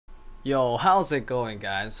Yo, how's it going,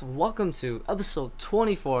 guys? Welcome to episode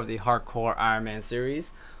 24 of the Hardcore Ironman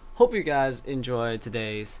series. Hope you guys enjoyed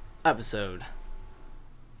today's episode.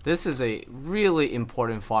 This is a really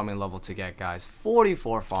important farming level to get, guys.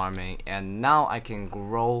 44 farming, and now I can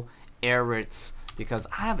grow airids because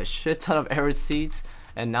I have a shit ton of arid seeds,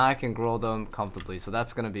 and now I can grow them comfortably. So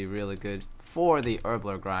that's gonna be really good for the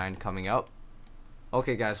herbler grind coming up.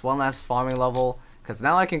 Okay, guys, one last farming level because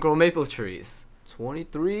now I can grow maple trees.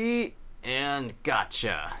 23 and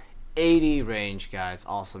gotcha. 80 range, guys.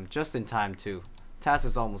 Awesome. Just in time too. Task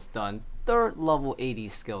is almost done. Third level 80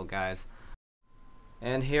 skill, guys.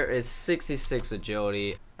 And here is 66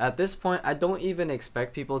 agility. At this point, I don't even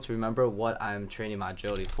expect people to remember what I'm training my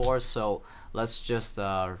agility for, so let's just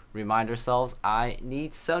remind ourselves I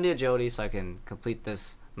need 70 agility so I can complete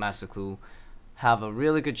this master clue. Have a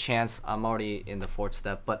really good chance. I'm already in the 4th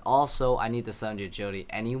step, but also I need the 70 agility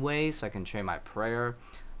anyway so I can train my prayer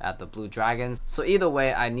at the blue dragons. So either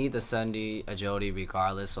way, I need the 70 agility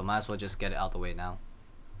regardless, so might as well just get it out the way now.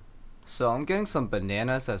 So I'm getting some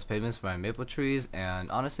bananas as payments for my maple trees, and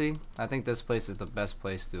honestly I think this place is the best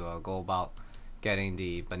place to go about getting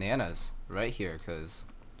the bananas right here, because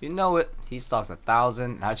you know it, he stocks 1,000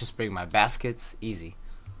 and I just bring my baskets. Easy.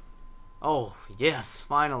 Oh yes,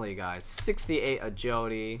 finally, guys. 68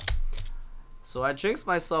 agility. So I jinxed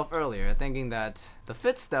myself earlier thinking that the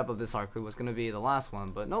 5th step of this hard clue was gonna be the last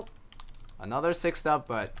one, but nope. Another 6th step,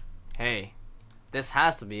 but hey, this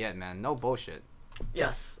has to be it, man. No bullshit.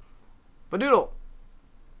 Yes. Badoodle.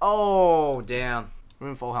 Oh damn.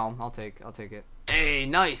 Rune full helm. I'll take it. Hey,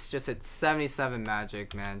 nice. Just hit 77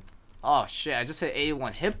 magic, man. Oh shit, I just hit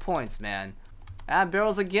 81 hit points, man. Add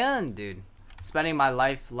barrels again, dude. Spending my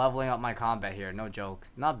life leveling up my combat here, no joke.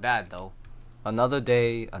 Not bad though. Another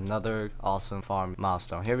day, another awesome farm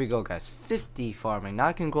milestone. Here we go, guys. 50 farming. Now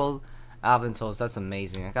I can grow Aventos. That's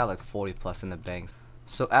amazing. I got like 40 plus in the bank.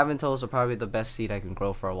 So Aventos are probably the best seed I can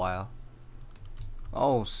grow for a while.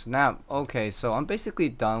 Oh snap. Okay, so I'm basically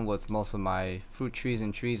done with most of my fruit trees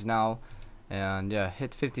and trees now. And yeah,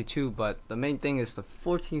 hit 52, but the main thing is the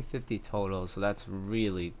 1450 total, so that's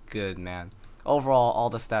really good, man. Overall,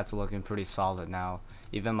 all the stats are looking pretty solid now,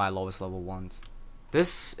 even my lowest level ones.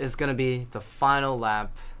 This is gonna be the final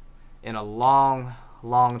lap in a long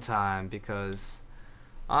time because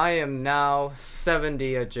I am now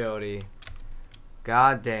 70 agility.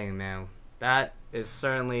 God dang, man. That is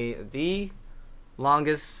certainly the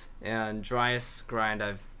longest and driest grind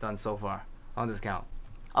I've done so far on this count.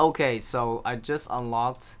 Okay, so I just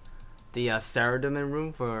unlocked the Saradomin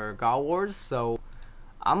room for God Wars, so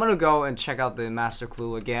I'm gonna go and check out the master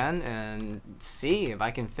clue again and see if I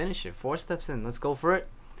can finish it. 4 steps in, let's go for it.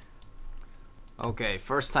 Okay,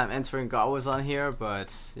 first time entering God Wars on here,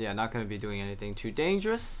 but yeah, not gonna be doing anything too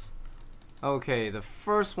dangerous. Okay, the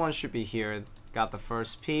first one should be here. Got the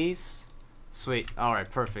first piece. Sweet, alright,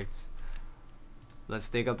 perfect. Let's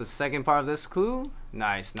dig up the second part of this clue.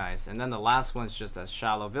 Nice, nice. And then the last one's just a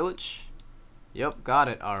shallow village. Yep, got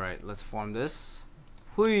it. Alright, let's form this.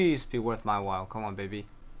 Please be worth my while. Come on, baby.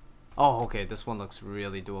 Oh, okay. This one looks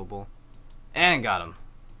really doable. And got him.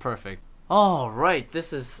 Perfect. Alright,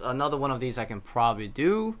 this is another one of these I can probably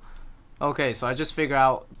do. Okay, so I just figured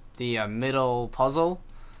out the middle puzzle.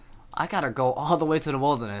 I gotta go all the way to the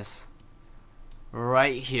wilderness.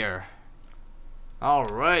 Right here.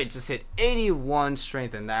 Alright, just hit 81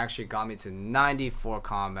 strength, and that actually got me to 94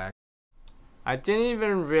 combat. I didn't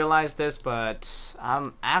even realize this, but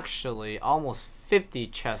I'm actually almost 50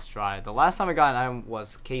 chest dry. The last time I got an item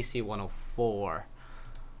was KC 104.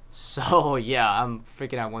 So yeah, I'm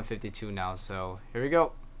freaking at 152 now, so here we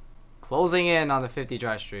go. Closing in on the 50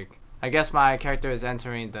 dry streak. I guess my character is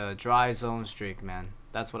entering the dry zone streak, man.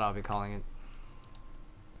 That's what I'll be calling it.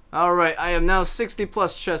 Alright, I am now 60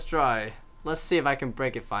 plus chest dry. Let's see if I can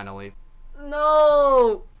break it finally.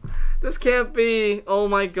 No! This can't be. Oh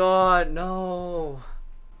my god, no.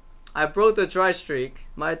 I broke the dry streak.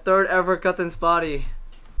 My 3rd ever Gutton's body.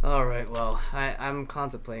 Alright, well, I'm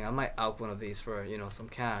contemplating. I might out one of these for, you know, some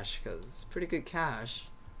cash, because it's pretty good cash.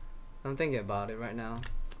 I'm thinking about it right now.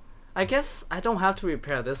 I guess I don't have to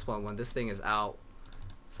repair this one when this thing is out.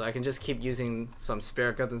 So I can just keep using some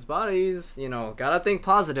spare Gutton's bodies. You know, gotta think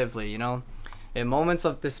positively, you know. In moments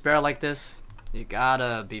of despair like this, you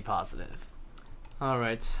gotta be positive.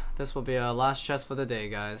 Alright, this will be our last chest for the day,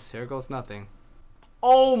 guys. Here goes nothing.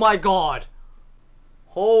 Oh my god!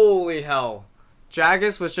 Holy hell.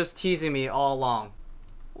 Jagus was just teasing me all along.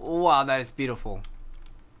 Wow, that is beautiful.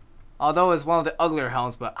 Although it's one of the uglier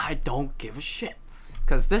helms, but I don't give a shit.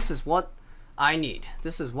 Because this is what I need.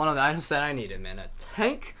 This is one of the items that I needed, man. A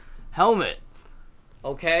tank helmet.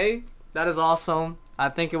 Okay? That is awesome. I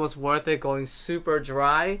think it was worth it going super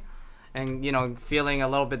dry and, you know, feeling a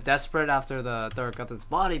little bit desperate after the third got this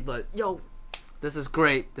body. But yo, this is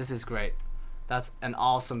great. This is great. That's an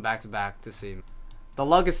awesome back-to-back to see. The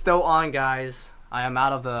luck is still on, guys. I am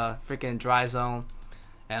out of the freaking dry zone.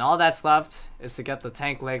 And all that's left is to get the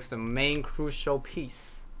tank legs, the main crucial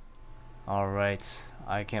piece. Alright,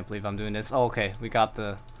 I can't believe I'm doing this. Oh, okay, we got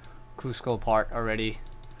the Cusco part already.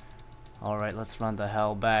 Alright, let's run the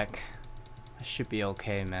hell back. I should be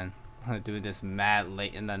okay, man. I'm gonna do this mad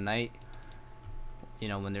late in the night. You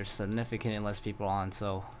know, when there's significantly less people on,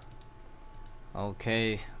 so.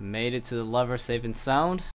 Okay, made it to the lever safe and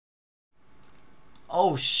sound.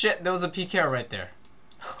 Oh shit, there was a PK right there.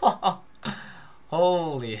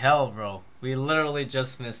 Holy hell, bro. We literally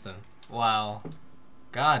just missed him. Wow.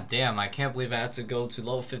 God damn, I can't believe I had to go to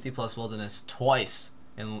level 50 plus wilderness twice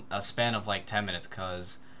in a span of like 10 minutes,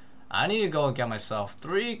 cause I need to go and get myself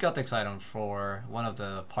 3 Gothics items for one of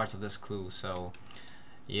the parts of this clue. So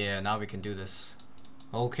yeah, now we can do this.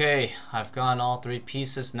 Okay, I've gotten all 3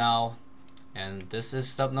 pieces now, and this is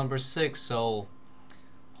step number 6, so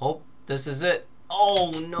hope this is it.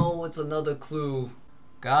 Oh no, it's another clue.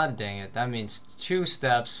 God dang it, that means 2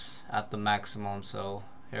 steps at the maximum, so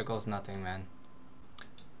here goes nothing, man.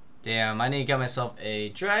 Damn, I need to get myself a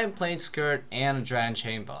dragon plate skirt and a dragon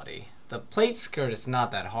chain body. The plate skirt is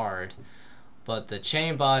not that hard, but the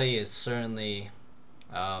chain body is certainly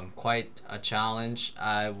quite a challenge.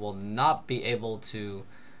 I will not be able to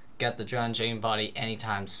get the dragon chain body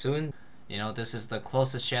anytime soon. You know, this is the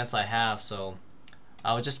closest chance I have, so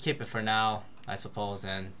I will just keep it for now, I suppose,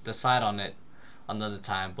 and decide on it another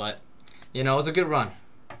time. But you know, it was a good run.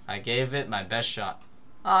 I gave it my best shot.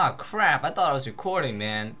 Ah crap, I thought I was recording,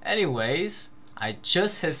 man. Anyways, I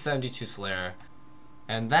just hit 72 Slayer,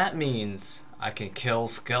 and that means I can kill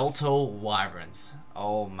skeletal wyverns.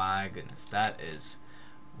 Oh my goodness, that is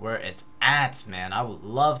where it's at, man. I would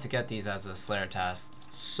love to get these as a Slayer task.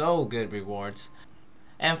 So good rewards.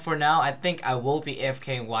 And for now, I think I will be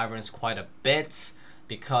AFKing wyverns quite a bit,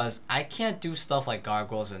 because I can't do stuff like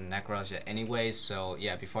gargoyles and necros yet anyways. So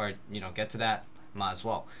yeah, before I get to that, might as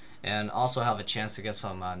well. And also have a chance to get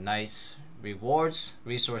some nice rewards,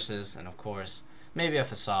 resources, and of course maybe a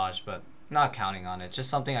facade, but not counting on it.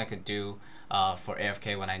 Just something I could do for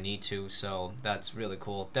AFK when I need to, so that's really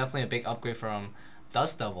cool. Definitely a big upgrade from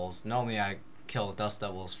Dust Devils. Normally I kill Dust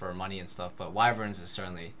Devils for money and stuff, but wyverns is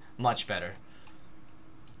certainly much better.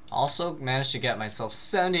 Also managed to get myself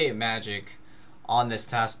 78 magic on this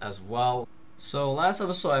task as well. So last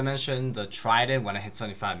episode I mentioned the trident when I hit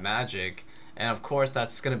 75 magic, and of course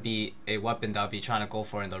that's going to be a weapon that I'll be trying to go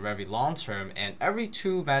for in the very long term, and every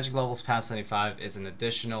 2 magic levels past 75 is an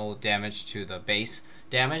additional damage to the base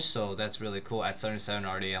damage, so that's really cool. At 77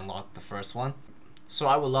 already unlocked the first one, so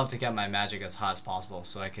I would love to get my magic as high as possible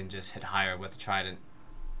so I can just hit higher with the trident.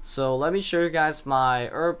 So let me show you guys my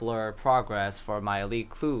herbler progress for my elite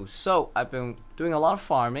clue. So I've been doing a lot of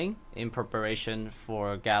farming in preparation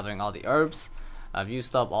for gathering all the herbs. I've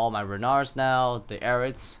used up all my renards now, the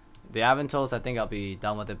erits, the aventos. I think I'll be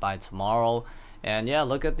done with it by tomorrow. And yeah,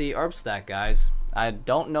 look at the herb stack, guys. I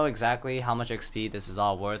don't know exactly how much XP this is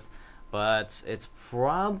all worth, but it's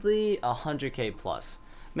probably 100k plus,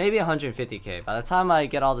 maybe 150k. By the time I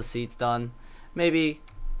get all the seeds done, maybe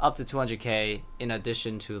up to 200k in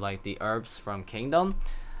addition to like the herbs from Kingdom.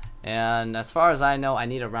 And as far as I know, I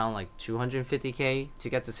need around like 250k to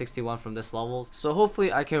get to 61 from this level. So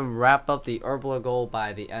hopefully I can wrap up the herbler goal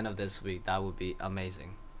by the end of this week. That would be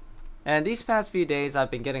amazing. And these past few days I've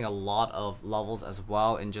been getting a lot of levels as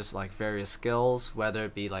well in just like various skills, whether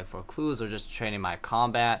it be like for clues or just training my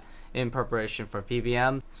combat in preparation for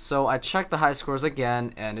PBM. So I checked the high scores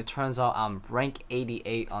again, and it turns out I'm rank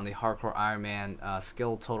 88 on the Hardcore Ironman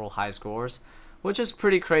skill total high scores, which is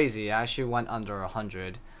pretty crazy. I actually went under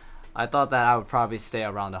 100. I thought that I would probably stay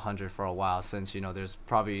around 100 for a while, since there's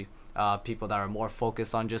probably people that are more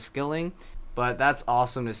focused on just skilling. But that's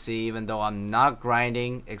awesome to see. Even though I'm not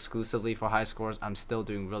grinding exclusively for high scores, I'm still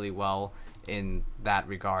doing really well in that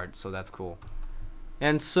regard, so that's cool.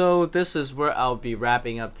 And so this is where I'll be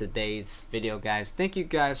wrapping up today's video, guys. Thank you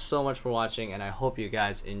guys so much for watching, and I hope you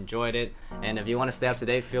guys enjoyed it. And if you want to stay up to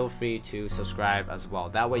date, feel free to subscribe as well.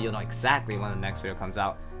 That way you'll know exactly when the next video comes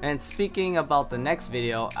out. And speaking about the next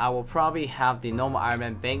video, I will probably have the normal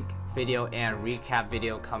Ironman bank video and recap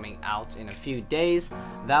video coming out in a few days.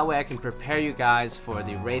 That way I can prepare you guys for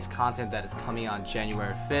the race content that is coming on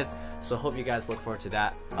January 5th. So hope you guys look forward to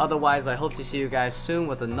that. Otherwise, I hope to see you guys soon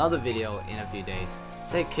with another video in a few days.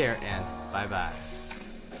 Take care and bye bye.